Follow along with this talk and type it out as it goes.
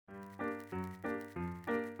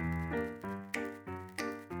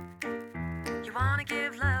wanna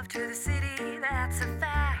give love to the city, that's a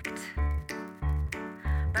fact.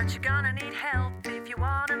 But you're gonna need help if you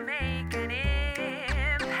wanna make an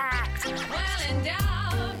impact. Well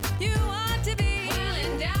endowed, you want to be well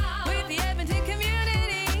endowed with the Edmonton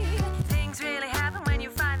community. Things really happen when you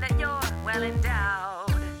find that you're well endowed.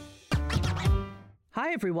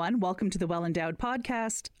 Hi everyone, welcome to the Well Endowed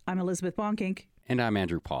podcast. I'm Elizabeth Bonkink. And I'm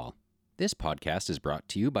Andrew Paul. This podcast is brought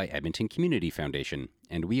to you by Edmonton Community Foundation,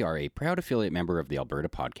 and we are a proud affiliate member of the Alberta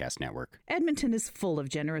Podcast Network. Edmonton is full of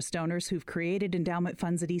generous donors who've created endowment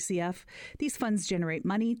funds at ECF. These funds generate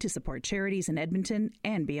money to support charities in Edmonton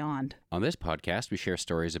and beyond. On this podcast, we share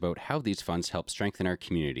stories about how these funds help strengthen our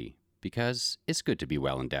community, because it's good to be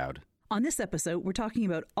well endowed. On this episode, we're talking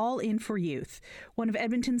about All In for Youth, one of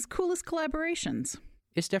Edmonton's coolest collaborations.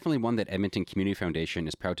 It's definitely one that Edmonton Community Foundation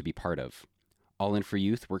is proud to be part of. All In for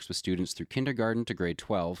Youth works with students through kindergarten to grade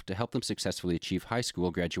 12 to help them successfully achieve high school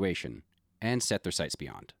graduation and set their sights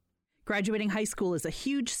beyond. Graduating high school is a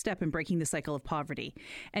huge step in breaking the cycle of poverty,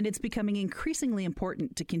 and it's becoming increasingly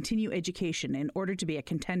important to continue education in order to be a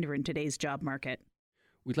contender in today's job market.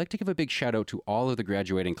 We'd like to give a big shout out to all of the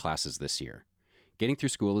graduating classes this year. Getting through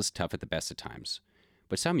school is tough at the best of times,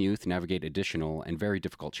 but some youth navigate additional and very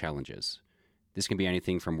difficult challenges. This can be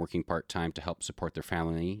anything from working part-time to help support their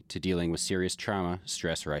family to dealing with serious trauma,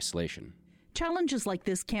 stress, or isolation. Challenges like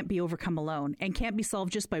this can't be overcome alone and can't be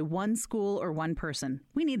solved just by one school or one person.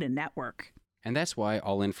 We need a network. And that's why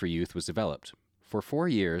All In for Youth was developed. For 4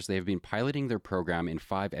 years, they have been piloting their program in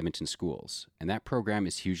 5 Edmonton schools, and that program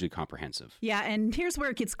is hugely comprehensive. Yeah, and here's where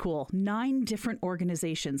it gets cool. 9 different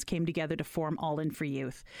organizations came together to form All In for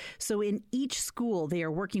Youth. So in each school, they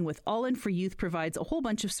are working with All In for Youth provides a whole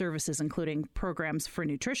bunch of services, including programs for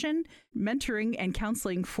nutrition, mentoring, and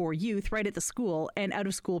counseling for youth right at the school, and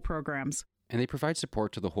out-of-school programs. And they provide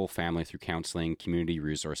support to the whole family through counseling, community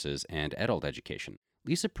resources, and adult education.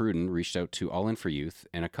 Lisa Pruden reached out to All In for Youth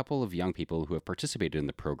and a couple of young people who have participated in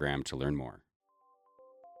the program to learn more.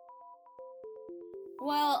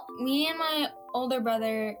 Well, me and my older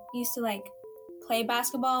brother used to play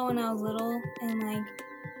basketball when I was little, and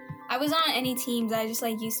I was on any teams. I just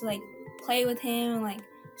used to play with him and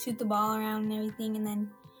shoot the ball around and everything. And then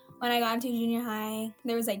when I got into junior high,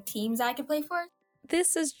 there was teams I could play for.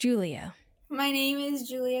 This is Julia. My name is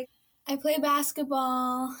Julia. I play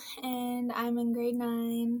basketball, and I'm in grade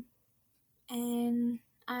 9, and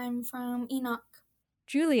I'm from Enoch.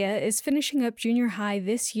 Julia is finishing up junior high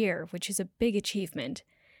this year, which is a big achievement.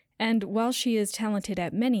 And while she is talented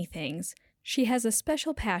at many things, she has a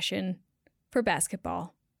special passion for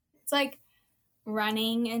basketball. It's like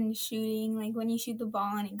running and shooting, when you shoot the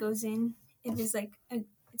ball and it goes in. It is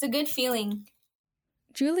it's a good feeling.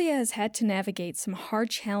 Julia has had to navigate some hard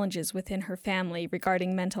challenges within her family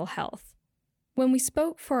regarding mental health. When we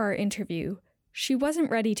spoke for our interview, she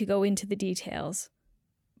wasn't ready to go into the details,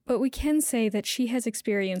 but we can say that she has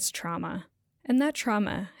experienced trauma, and that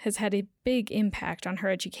trauma has had a big impact on her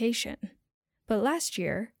education. But last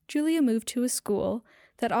year, Julia moved to a school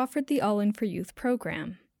that offered the All In for Youth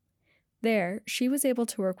program. There, she was able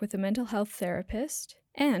to work with a mental health therapist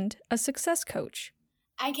and a success coach.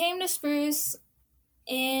 I came to Spruce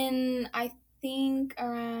in, I think,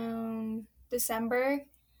 around December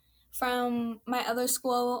from my other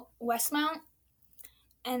school, Westmount.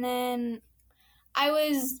 And then I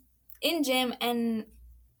was in gym, and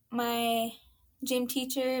my gym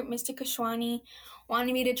teacher, Mr. Kashwani,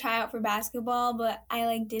 wanted me to try out for basketball, but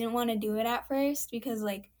I didn't want to do it at first because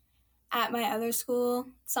at my other school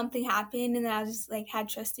something happened, and then I just had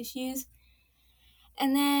trust issues.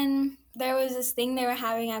 And then there was this thing they were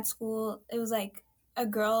having at school. It was a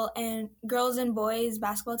girls and boys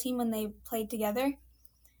basketball team when they played together.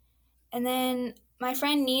 And then my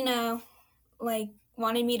friend Nina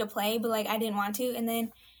wanted me to play, but I didn't want to. And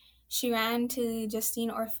then she ran to Justine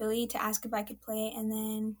or Philly to ask if I could play. And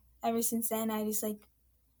then ever since then, I just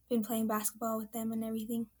been playing basketball with them and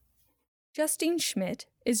everything. Justine Schmidt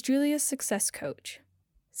is Julia's success coach.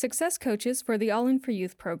 Success coaches for the All In for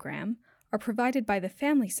Youth program are provided by the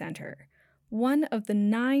Family Center, one of the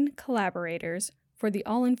 9 collaborators for the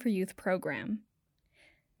All In for Youth program.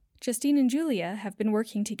 Justine and Julia have been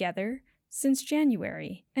working together since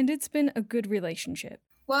January, and it's been a good relationship.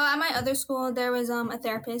 Well, at my other school, there was a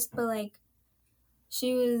therapist, but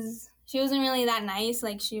she wasn't really that nice.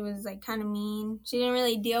 She was kind of mean. She didn't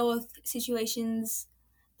really deal with situations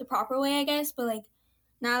the proper way, I guess. But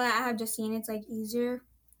now that I have Justine, it's easier,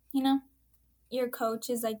 Your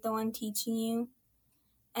coach is the one teaching you,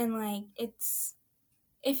 and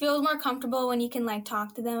it feels more comfortable when you can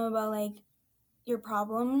talk to them about your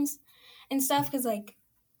problems and stuff, because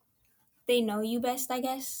they know you best, I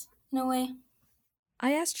guess, in a way.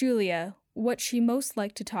 I asked Julia what she most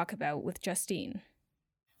liked to talk about with Justine.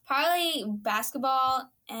 Probably basketball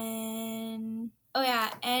and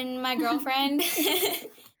my girlfriend.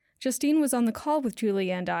 Justine was on the call with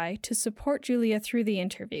Julia and I to support Julia through the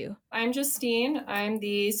interview. I'm Justine. I'm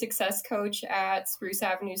the success coach at Spruce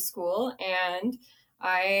Avenue School, and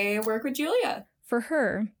I work with Julia. For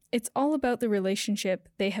her, it's all about the relationship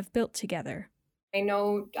they have built together. I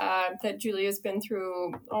know that Julia's been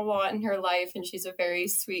through a lot in her life, and she's a very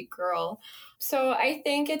sweet girl. So I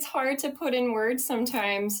think it's hard to put in words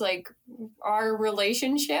sometimes, like our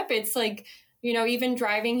relationship. It's like, you know, even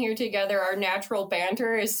driving here together, our natural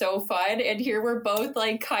banter is so fun. And here we're both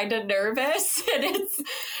like kind of nervous. And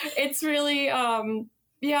it's really, I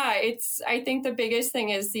think the biggest thing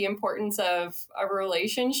is the importance of a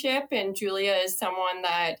relationship. And Julia is someone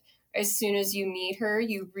that as soon as you meet her,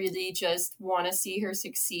 you really just want to see her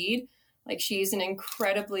succeed. Like, she's an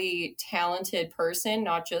incredibly talented person,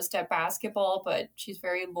 not just at basketball, but she's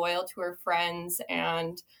very loyal to her friends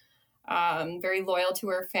and very loyal to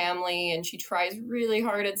her family. And she tries really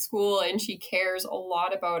hard at school, and she cares a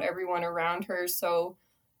lot about everyone around her. So,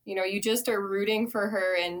 you know, you just are rooting for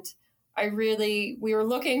her. And we were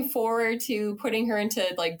looking forward to putting her into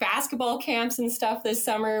like basketball camps and stuff this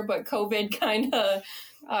summer, but COVID kind of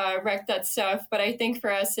wrecked that stuff. But I think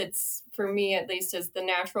for us, it's, for me at least, is the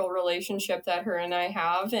natural relationship that her and I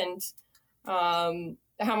have, and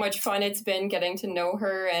how much fun it's been getting to know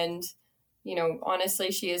her. And, you know,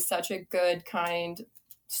 honestly, she is such a good, kind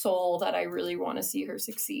soul that I really want to see her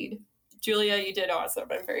succeed. Julia, you did awesome.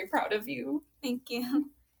 I'm very proud of you. Thank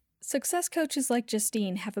you. Success coaches like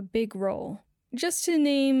Justine have a big role. Just to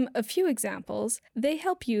name a few examples, they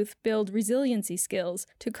help youth build resiliency skills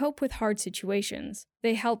to cope with hard situations.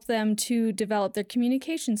 They help them to develop their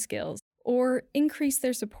communication skills or increase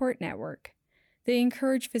their support network. They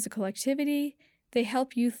encourage physical activity. They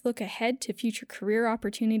help youth look ahead to future career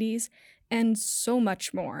opportunities, and so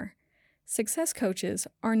much more. Success coaches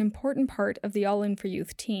are an important part of the All In for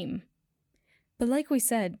Youth team. But like we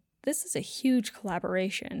said, this is a huge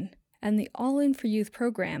collaboration, and the All In for Youth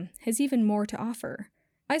program has even more to offer.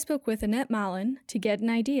 I spoke with Annette Mallon to get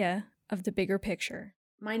an idea of the bigger picture.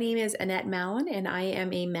 My name is Annette Mallon, and I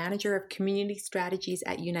am a manager of community strategies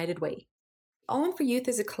at United Way. All In for Youth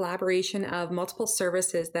is a collaboration of multiple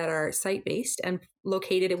services that are site-based and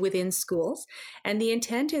located within schools. And the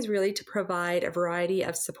intent is really to provide a variety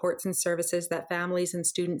of supports and services that families and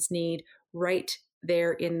students need right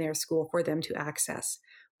there in their school for them to access.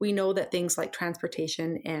 We know that things like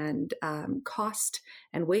transportation and cost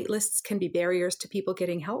and wait lists can be barriers to people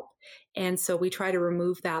getting help. And so we try to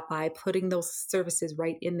remove that by putting those services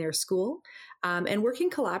right in their school and working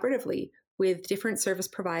collaboratively with different service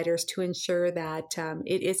providers to ensure that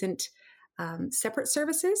it isn't separate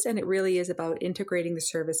services, and it really is about integrating the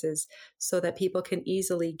services so that people can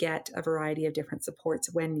easily get a variety of different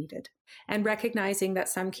supports when needed. And recognizing that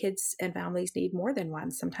some kids and families need more than one.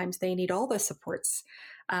 Sometimes they need all the supports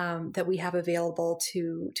that we have available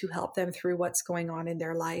to help them through what's going on in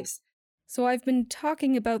their lives. So I've been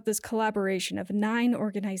talking about this collaboration of 9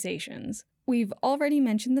 organizations. We've already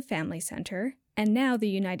mentioned the Family Center, and now the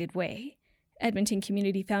United Way. Edmonton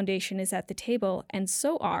Community Foundation is at the table, and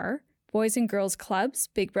so are Boys and Girls Clubs,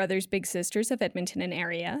 Big Brothers Big Sisters of Edmonton and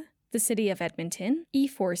area, the City of Edmonton,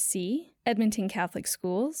 E4C, Edmonton Catholic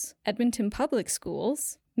Schools, Edmonton Public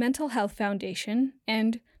Schools, Mental Health Foundation,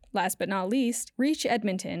 and, last but not least, Reach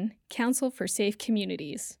Edmonton, Council for Safe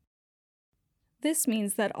Communities. This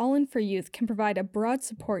means that All In for Youth can provide a broad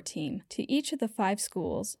support team to each of the 5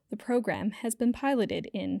 schools the program has been piloted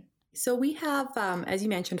in. So we have, as you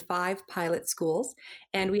mentioned, 5 pilot schools,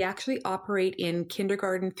 and we actually operate in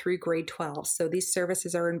kindergarten through grade 12. So these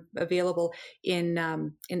services are available in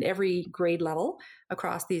every grade level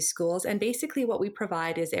across these schools. And basically what we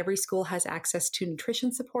provide is every school has access to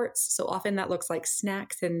nutrition supports. So often that looks like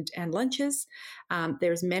snacks and lunches.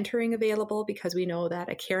 There's mentoring available because we know that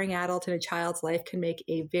a caring adult in a child's life can make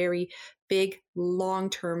a very big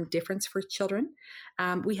long-term difference for children.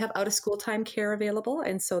 We have out-of-school time care available.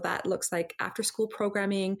 And so that looks like after-school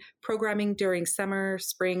programming during summer,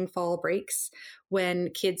 spring, fall breaks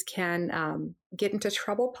when kids can get into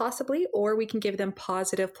trouble possibly, or we can give them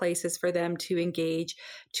positive places for them to engage,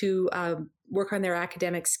 to work on their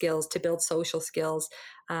academic skills, to build social skills,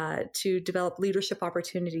 to develop leadership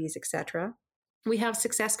opportunities, etc. We have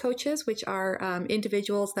success coaches, which are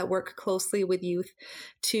individuals that work closely with youth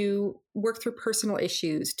to work through personal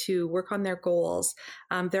issues, to work on their goals.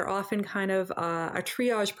 They're often kind of a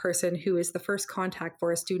triage person who is the first contact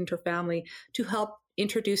for a student or family to help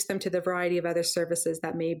introduce them to the variety of other services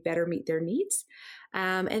that may better meet their needs.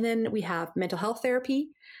 And then we have mental health therapy.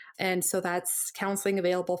 And so that's counseling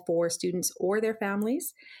available for students or their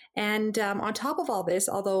families. And on top of all this,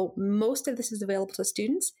 although most of this is available to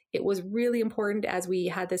students, it was really important as we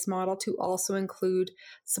had this model to also include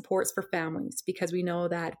supports for families, because we know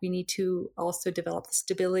that we need to also develop the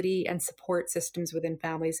stability and support systems within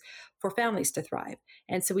families for families to thrive.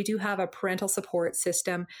 And so we do have a parental support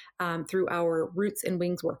system through our Roots and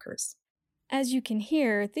Wings workers. As you can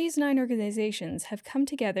hear, these 9 organizations have come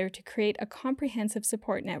together to create a comprehensive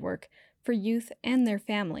support network for youth and their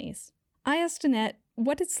families. I asked Annette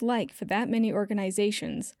what it's like for that many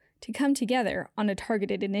organizations to come together on a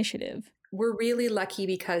targeted initiative. We're really lucky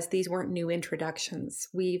because these weren't new introductions.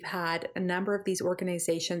 We've had a number of these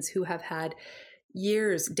organizations who have had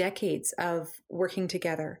years, decades of working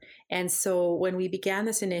together. And so when we began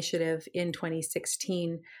this initiative in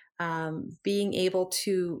 2016, being able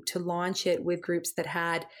to launch it with groups that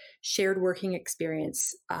had shared working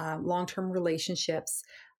experience, long-term relationships,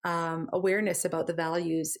 awareness about the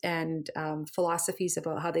values and philosophies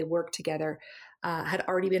about how they work together had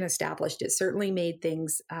already been established. It certainly made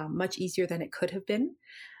things much easier than it could have been.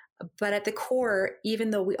 But at the core,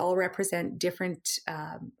 even though we all represent different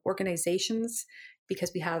organizations,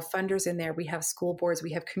 because we have funders in there, we have school boards,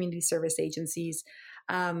 we have community service agencies,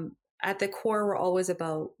 at the core, we're always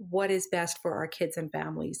about what is best for our kids and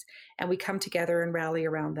families. And we come together and rally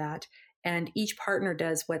around that. And each partner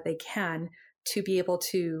does what they can to be able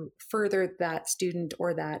to further that student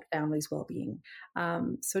or that family's well-being.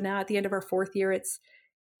 So now at the end of our 4th year,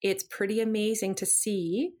 it's pretty amazing to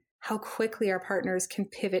see how quickly our partners can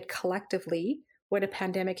pivot collectively when a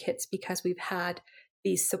pandemic hits, because we've had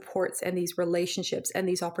these supports and these relationships and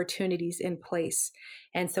these opportunities in place.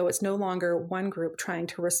 And so it's no longer one group trying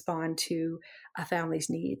to respond to a family's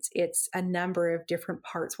needs. It's a number of different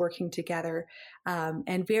parts working together,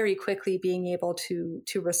 and very quickly being able to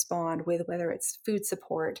respond with whether it's food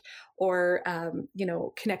support or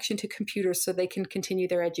connection to computers so they can continue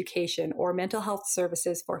their education, or mental health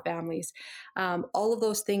services for families. All of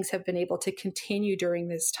those things have been able to continue during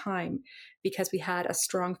this time because we had a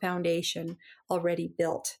strong foundation already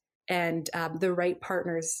built and the right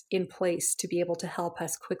partners in place to be able to help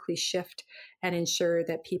us quickly shift and ensure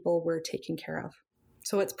that people were taken care of.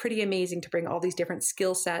 So it's pretty amazing to bring all these different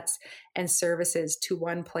skill sets and services to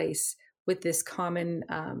one place with this common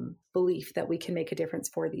belief that we can make a difference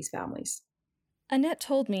for these families. Annette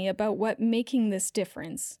told me about what making this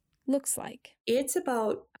difference looks like. It's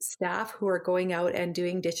about staff who are going out and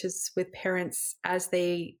doing dishes with parents as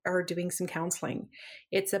they are doing some counseling.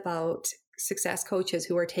 It's about success coaches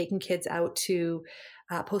who are taking kids out to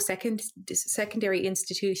post-secondary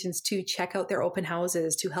institutions to check out their open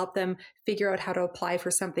houses, to help them figure out how to apply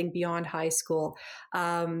for something beyond high school.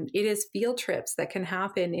 It is field trips that can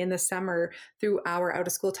happen in the summer through our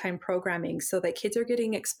out-of-school time programming so that kids are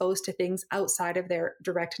getting exposed to things outside of their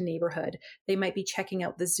direct neighborhood. They might be checking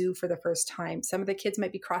out the zoo for the first time. Some of the kids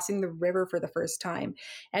might be crossing the river for the first time.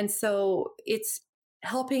 And so it's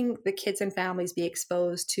helping the kids and families be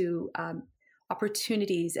exposed to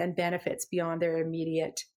opportunities and benefits beyond their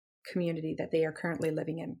immediate community that they are currently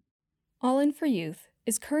living in. All In for Youth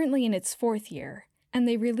is currently in its 4th year, and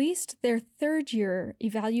they released their 3rd year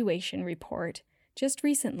evaluation report just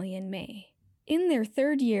recently in May. In their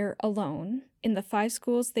 3rd year alone, in the 5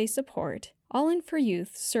 schools they support, All In for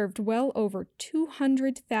Youth served well over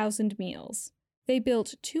 200,000 meals. They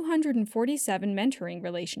built 247 mentoring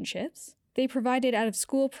relationships. They provided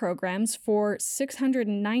out-of-school programs for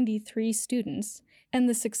 693 students, and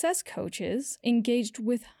the success coaches engaged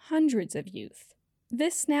with hundreds of youth.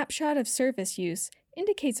 This snapshot of service use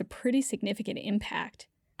indicates a pretty significant impact.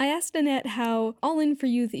 I asked Annette how All In for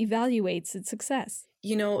Youth evaluates its success.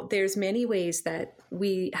 You know, there's many ways that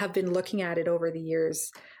we have been looking at it over the years.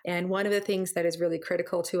 And one of the things that is really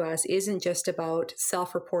critical to us isn't just about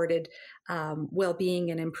self-reported well-being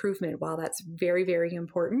and improvement, while that's very, very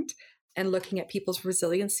important, and looking at people's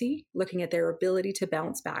resiliency, looking at their ability to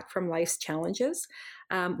bounce back from life's challenges.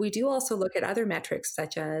 We do also look at other metrics,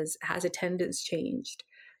 such as, has attendance changed?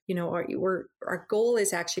 You know, our goal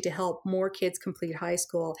is actually to help more kids complete high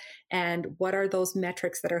school. And what are those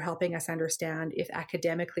metrics that are helping us understand if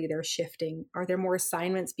academically they're shifting? Are there more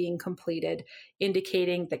assignments being completed,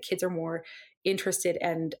 indicating that kids are more interested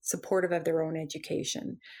and supportive of their own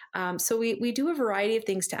education? So we do a variety of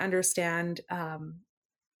things to understand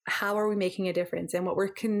how are we making a difference? And what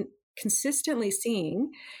we're consistently seeing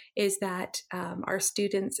is that our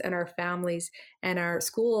students and our families and our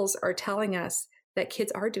schools are telling us that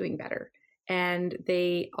kids are doing better. and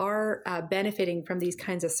they are benefiting from these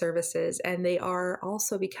kinds of services, and they are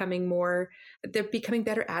also they're becoming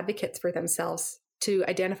better advocates for themselves to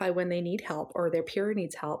identify when they need help or their peer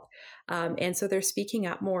needs help. And so they're speaking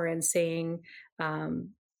up more and saying,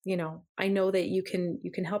 I know that you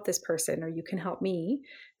can help this person, or you can help me.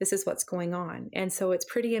 This is what's going on. And so it's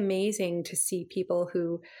pretty amazing to see people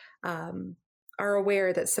who are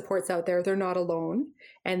aware that support's out there. They're not alone,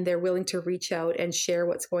 and they're willing to reach out and share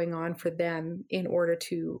what's going on for them in order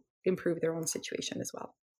to improve their own situation as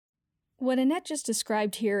well. What Annette just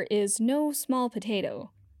described here is no small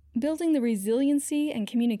potato. Building the resiliency and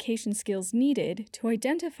communication skills needed to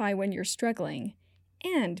identify when you're struggling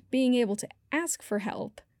and being able to ask for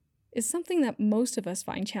help is something that most of us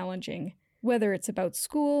find challenging, whether it's about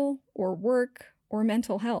school or work or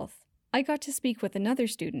mental health. I got to speak with another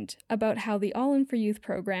student about how the All In for Youth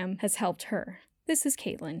program has helped her. This is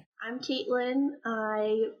Caitlin. I'm Caitlin.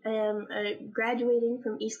 I am graduating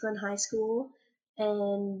from East Glen High School,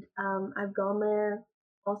 and I've gone there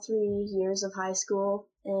all 3 years of high school,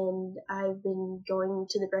 and I've been going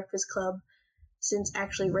to the Breakfast Club since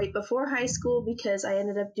actually right before high school, because I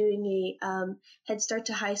ended up doing a Head Start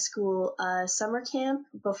to High School summer camp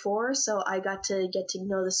before, so I got to get to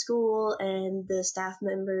know the school and the staff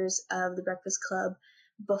members of the Breakfast Club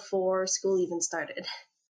before school even started.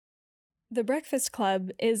 The Breakfast Club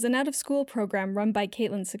is an out-of-school program run by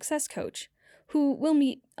Caitlin's success coach, who we'll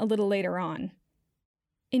meet a little later on.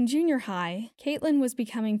 In junior high, Caitlin was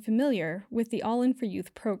becoming familiar with the All In for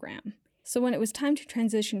Youth program. So when it was time to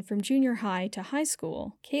transition from junior high to high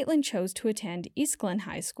school, Caitlin chose to attend East Glen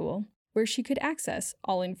High School, where she could access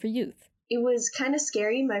All In for Youth. It was kind of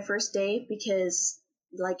scary my first day, because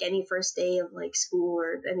like any first day of like school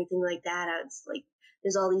or anything like that, it's like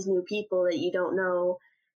there's all these new people that you don't know.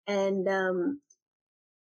 And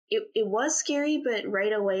it was scary, but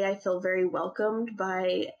right away I felt very welcomed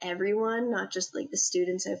by everyone, not just like the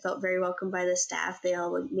students. I felt very welcomed by the staff. They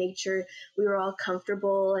all made sure we were all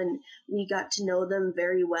comfortable, and we got to know them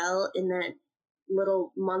very well in that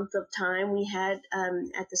little month of time we had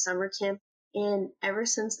at the summer camp. And ever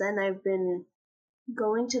since then, I've been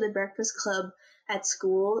going to the Breakfast Club at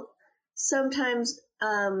school. Sometimes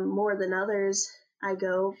more than others I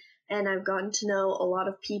go, and I've gotten to know a lot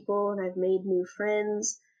of people, and I've made new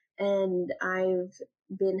friends. And I've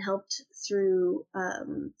been helped through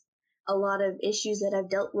a lot of issues that I've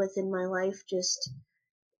dealt with in my life. Just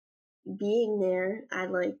being there,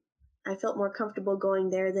 I felt more comfortable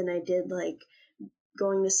going there than I did like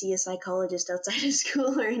going to see a psychologist outside of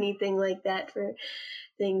school or anything like that for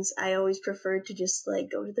things. I always preferred to just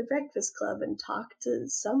like go to the Breakfast Club and talk to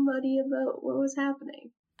somebody about what was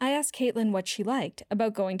happening. I asked Caitlin what she liked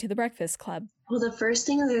about going to the Breakfast Club. Well, the first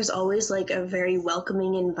thing, there's always like a very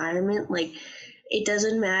welcoming environment. Like, it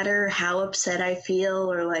doesn't matter how upset I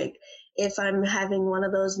feel, or like if I'm having one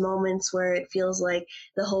of those moments where it feels like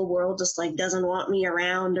the whole world just like doesn't want me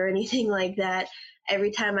around or anything like that.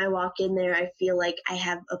 Every time I walk in there, I feel like I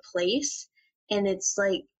have a place, and it's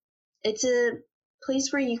like, it's a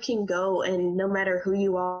place where you can go, and no matter who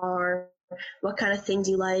you are, what kind of things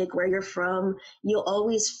you like, where you're from, you'll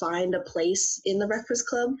always find a place in the Breakfast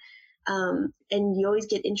Club. And you always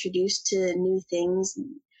get introduced to new things,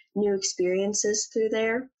 new experiences through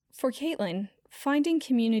there. For Caitlin, finding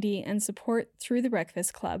community and support through the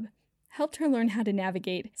Breakfast Club helped her learn how to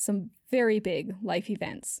navigate some very big life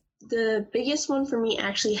events. The biggest one for me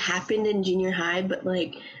actually happened in junior high, but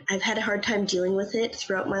like I've had a hard time dealing with it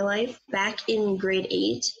throughout my life. Back in grade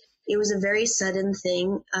 8, it was a very sudden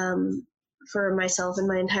thing for myself and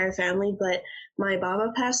my entire family, but my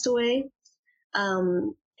baba passed away.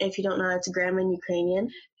 If you don't know, it's a grandma in Ukrainian.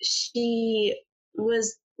 She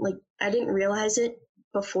was like, I didn't realize it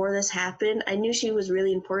before this happened. I knew she was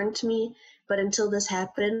really important to me, but until this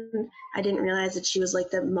happened, I didn't realize that she was like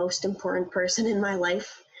the most important person in my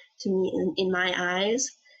life to me in my eyes.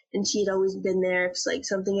 And she had always been there. If like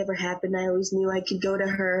something ever happened, I always knew I could go to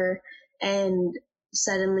her. And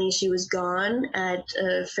suddenly she was gone at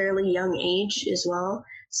a fairly young age as well.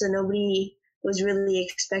 So nobody was really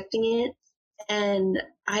expecting it. And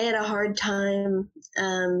I had a hard time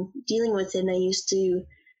dealing with it. And I used to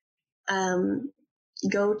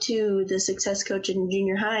go to the success coach in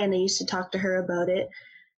junior high, and I used to talk to her about it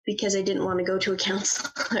because I didn't want to go to a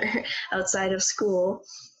counselor outside of school,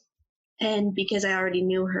 and because I already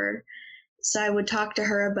knew her. So I would talk to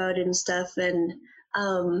her about it and stuff, and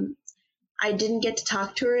I didn't get to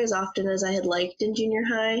talk to her as often as I had liked in junior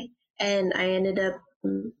high, and I ended up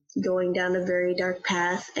going down a very dark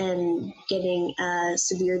path and getting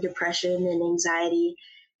severe depression and anxiety,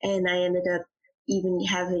 and I ended up even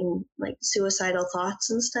having like suicidal thoughts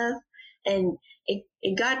and stuff. And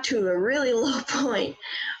it got to a really low point.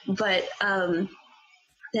 But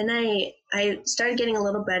then I started getting a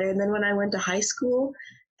little better. And then when I went to high school,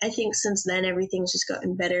 I think since then everything's just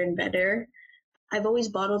gotten better and better. I've always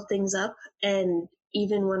bottled things up. And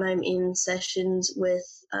even when I'm in sessions with,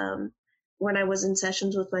 when I was in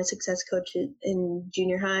sessions with my success coach in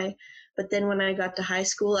junior high, but then when I got to high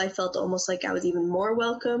school, I felt almost like I was even more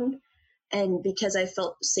welcomed. And because I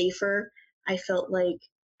felt safer, I felt like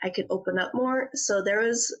I could open up more. So there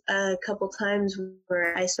was a couple times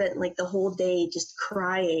where I spent like the whole day just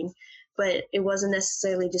crying, but it wasn't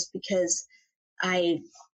necessarily just because I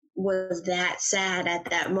was that sad at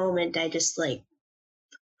that moment. I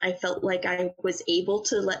felt like I was able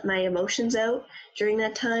to let my emotions out during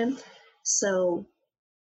that time. So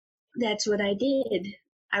that's what I did.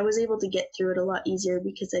 I was able to get through it a lot easier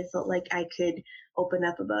because I felt like I could open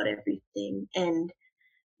up about everything and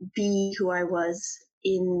be who I was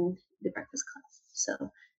in the breakfast class.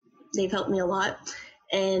 So they've helped me a lot,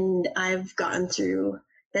 and I've gotten through.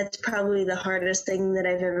 That's probably the hardest thing that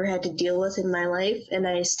I've ever had to deal with in my life, and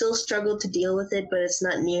I still struggle to deal with it, but it's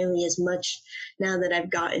not nearly as much now that I've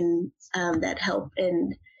gotten that help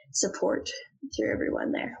and support through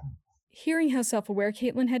everyone there. Hearing how self-aware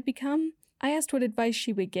Caitlin had become, I asked what advice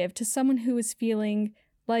she would give to someone who was feeling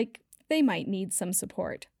like they might need some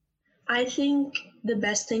support. I think the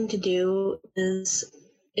best thing to do is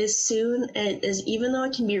as soon as, even though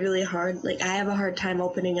it can be really hard, like I have a hard time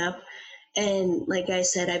opening up. And like I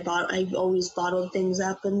said, I've always bottled things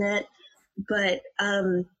up and that. But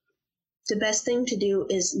the best thing to do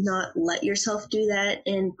is not let yourself do that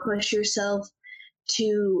and push yourself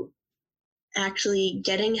to actually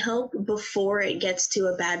getting help before it gets to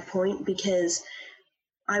a bad point, because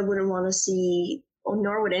I wouldn't want to see,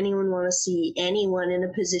 nor would anyone want to see anyone in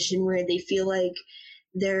a position where they feel like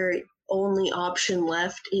their only option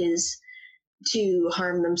left is to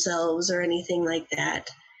harm themselves or anything like that.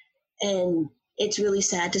 And it's really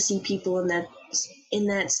sad to see people in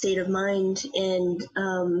that state of mind. And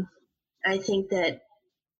I think that,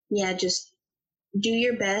 just do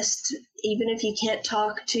your best, even if you can't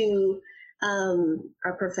talk to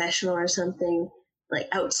a professional or something like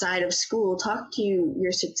outside of school. Talk to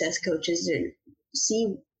your success coaches or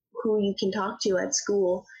see who you can talk to at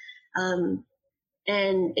school. And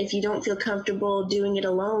if you don't feel comfortable doing it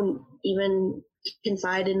alone, even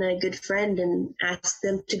confide in a good friend and ask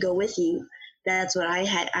them to go with you. That's what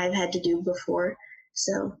I've had to do before.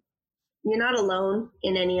 So you're not alone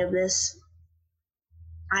in any of this.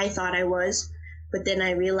 I thought I was, but then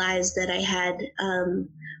I realized that I had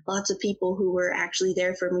lots of people who were actually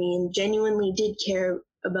there for me and genuinely did care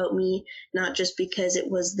about me, not just because it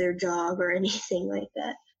was their job or anything like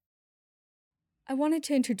that. I wanted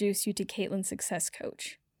to introduce you to Caitlin's success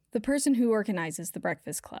coach, the person who organizes the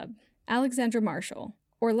Breakfast Club, Alexandra Marshall,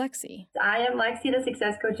 or Lexi. I am Lexi, the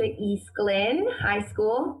success coach at East Glen High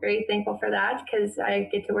School. Very thankful for that because I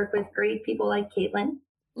get to work with great people like Caitlin.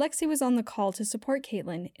 Lexi was on the call to support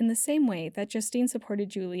Caitlin in the same way that Justine supported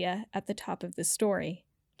Julia at the top of the story.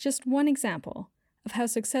 Just one example of how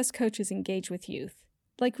success coaches engage with youth.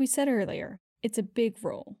 Like we said earlier, it's a big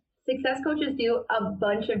role. Success coaches do a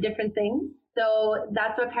bunch of different things, so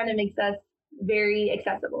that's what kind of makes us very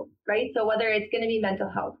accessible, right? So whether it's going to be mental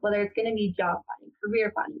health, whether it's going to be job finding,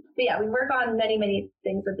 career finding. But yeah, we work on many, many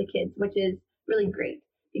things with the kids, which is really great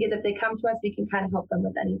because if they come to us, we can kind of help them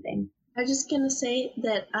with anything. I was just going to say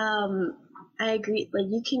that I agree. Like,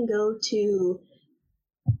 you can go to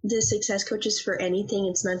the success coaches for anything.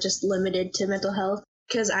 It's not just limited to mental health,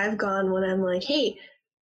 because I've gone when I'm like, hey,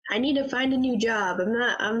 I need to find a new job.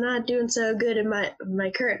 I'm not doing so good in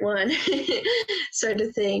my current one sort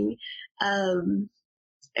of thing. And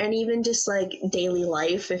even just like daily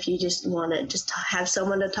life, if you just want to just have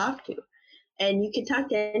someone to talk to. And you can talk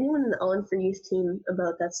to anyone in the All In for Youth team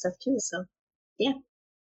about that stuff too. So, yeah.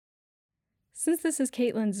 Since this is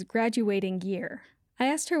Caitlin's graduating year, I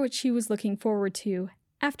asked her what she was looking forward to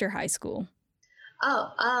after high school.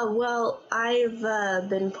 Well, I've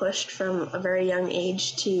been pushed from a very young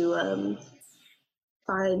age to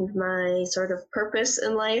find my sort of purpose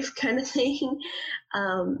in life kind of thing.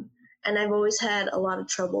 And I've always had a lot of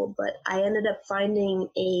trouble, but I ended up finding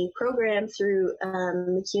a program through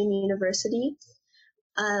MacEwan University.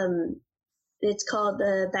 It's called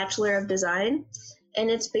the Bachelor of Design. And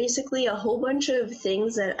it's basically a whole bunch of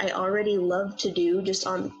things that I already love to do,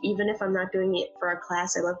 even if I'm not doing it for a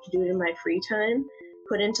class, I love to do it in my free time,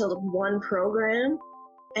 put into one program,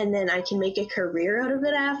 and then I can make a career out of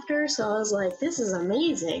it after. So I was like, this is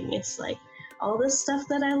amazing. It's like all this stuff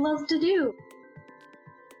that I love to do.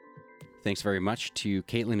 Thanks very much to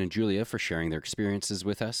Caitlin and Julia for sharing their experiences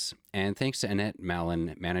with us. And thanks to Annette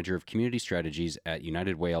Mallon, Manager of Community Strategies at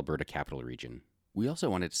United Way Alberta Capital Region. We also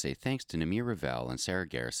wanted to say thanks to Namir Ravel and Sarah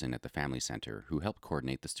Garrison at the Family Centre, who helped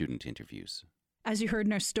coordinate the student interviews. As you heard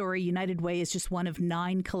in our story, United Way is just one of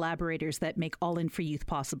 9 collaborators that make All In for Youth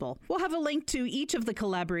possible. We'll have a link to each of the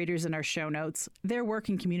collaborators in our show notes. Their work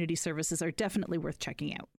in community services are definitely worth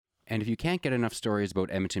checking out. And if you can't get enough stories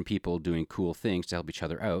about Edmonton people doing cool things to help each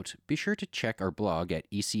other out, be sure to check our blog at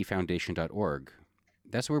ecfoundation.org.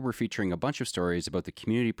 That's where we're featuring a bunch of stories about the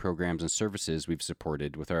community programs and services we've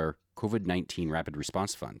supported with our COVID-19 Rapid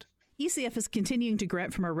Response Fund. ECF is continuing to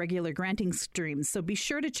grant from our regular granting streams, so be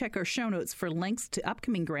sure to check our show notes for links to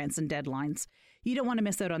upcoming grants and deadlines. You don't want to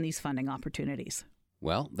miss out on these funding opportunities.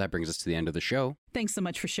 Well, that brings us to the end of the show. Thanks so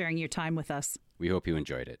much for sharing your time with us. We hope you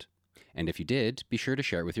enjoyed it. And if you did, be sure to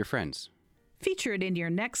share it with your friends. Feature it in your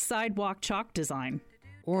next sidewalk chalk design.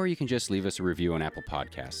 Or you can just leave us a review on Apple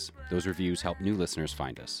Podcasts. Those reviews help new listeners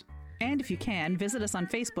find us. And if you can, visit us on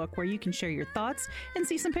Facebook where you can share your thoughts and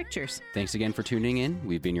see some pictures. Thanks again for tuning in.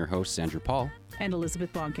 We've been your hosts, Andrew Paul. And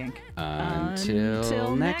Elizabeth Bonkink.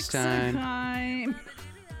 Until next time.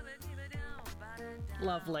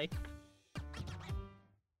 Lovely.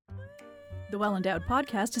 The Well Endowed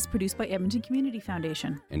Podcast is produced by Edmonton Community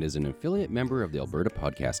Foundation and is an affiliate member of the Alberta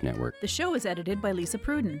Podcast Network. The show is edited by Lisa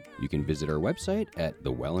Pruden. You can visit our website at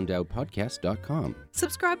thewellendowedpodcast.com.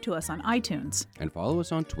 Subscribe to us on iTunes. And follow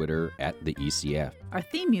us on Twitter at the ECF. Our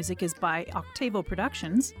theme music is by Octavo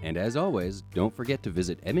Productions. And as always, don't forget to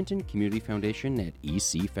visit Edmonton Community Foundation at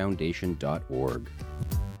ecfoundation.org.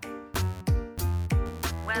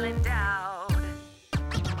 Well endowed.